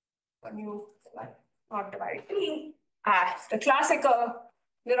when you not divide P, the classical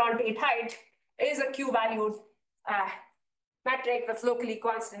neuron-tate height is a Q-valued metric that's locally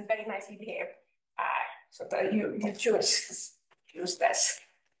constant, very nicely behaved. So that you choose this.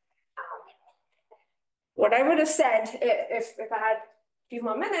 What I would have said if I had a few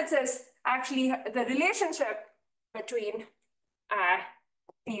more minutes is actually the relationship between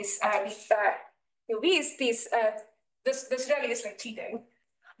these UVs, this really is like cheating.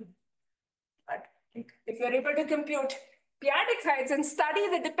 But if you're able to compute p-adic heights and study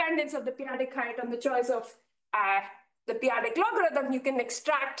the dependence of the p-adic height on the choice of the p-adic logarithm, you can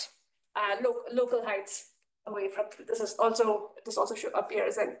extract local heights away from this also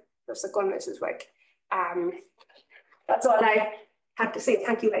appears in Professor Colmes's work. That's all I had to say.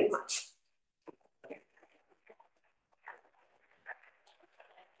 Thank you very much.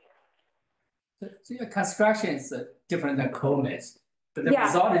 So your construction is different than Colmes, but the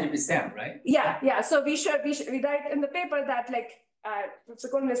result is the same, right? Yeah. So we write in the paper that like Professor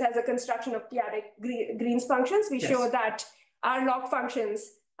Colmes has a construction of p-adic Green's functions. We show that our log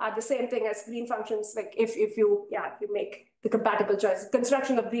functions are the same thing as Green functions. Like if you make the compatible choice.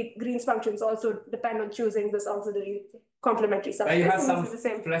 Construction of Green's functions also depend on choosing this auxiliary complementary subspace. But you have some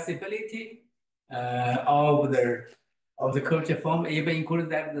flexibility of the curvature form, even include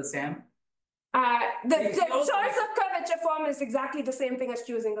that the same. The choice of curvature form is exactly the same thing as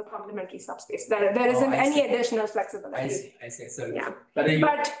choosing a complementary subspace. There isn't any additional flexibility. I see. So yeah, but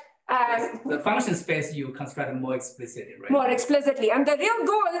the function space you construct more explicitly, right? More explicitly, and the real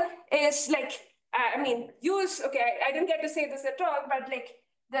goal is like I didn't get to say this at all, but like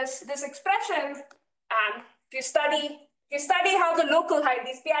this expression, if you study how the local height,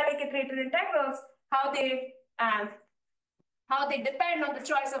 these p-adic iterated integrals, how they depend on the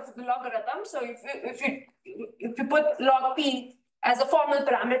choice of the logarithm. So if you put log p as a formal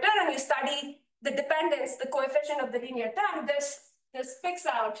parameter and you study the dependence, the coefficient of the linear term, this picks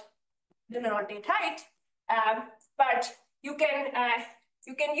out the neuron-tate height. But you can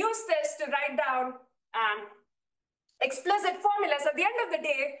use this to write down explicit formulas. At the end of the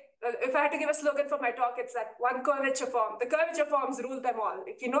day, if I had to give a slogan for my talk, it's that one curvature form. The curvature forms rule them all.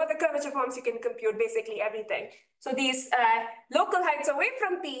 If you know the curvature forms, you can compute basically everything. So these local heights away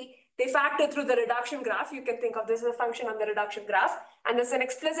from P, they factor through the reduction graph. You can think of this as a function on the reduction graph. And there's an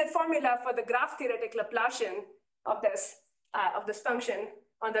explicit formula for the graph theoretic Laplacian of this function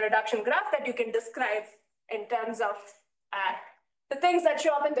on the reduction graph that you can describe in terms of the things that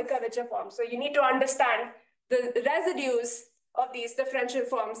show up in the curvature form. So you need to understand the residues of these differential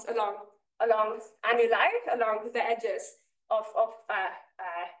forms along annuli, along the edges of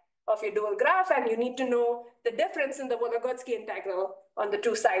your dual graph, and you need to know the difference in the Vologodsky integral on the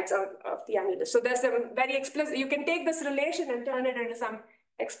two sides of the annulus. So there's some very explicit, you can take this relation and turn it into some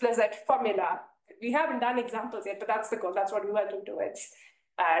explicit formula. We haven't done examples yet, but that's the goal. That's what we're working towards,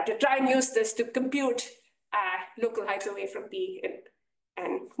 to try and use this to compute local heights away from P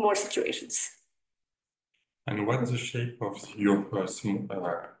in more situations. And what's the shape of your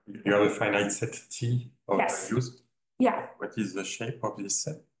you have a finite set T of values? Yeah. What is the shape of this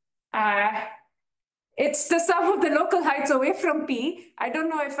set? It's the sum of the local heights away from P. I don't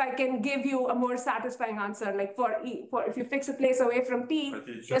know if I can give you a more satisfying answer. Like for if you fix a place away from P,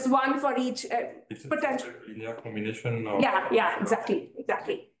 there's one for each potential. It's a linear combination of... Yeah, exactly.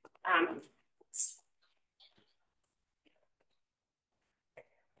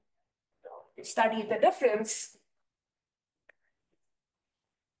 Study the difference.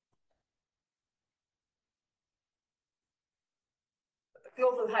 The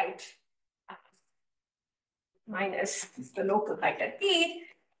global height minus the local height at P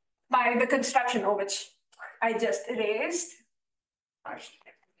by the construction of which I just erased.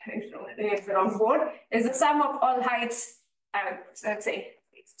 Erased it on board is the sum of all heights. So let's say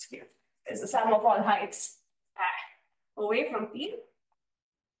is the sum of all heights away from P.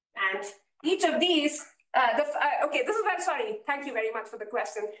 And each of these, okay, this is where, sorry, thank you very much for the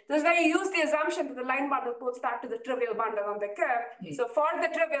question. This is where you use the assumption that the line bundle points back to the trivial bundle on the curve. So for the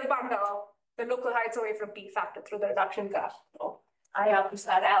trivial bundle, the local heights away from P factor through the reduction graph. So I have to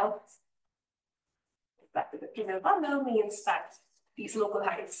start L back to the trivial bundle means that these local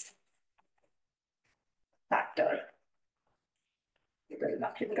heights factor the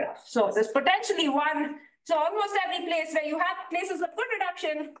reduction graph. So there's potentially one, so almost every place where you have places of good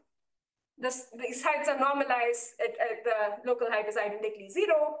reduction, these heights are normalized, the local height is identically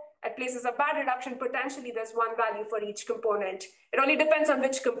 0. At places of bad reduction, potentially there's one value for each component. It only depends on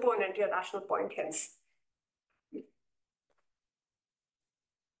which component your rational point hits.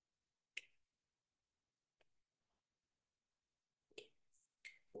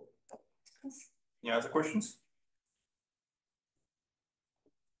 Any other questions?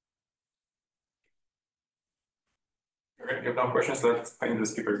 Okay, if you have no questions, let's find the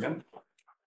speaker again.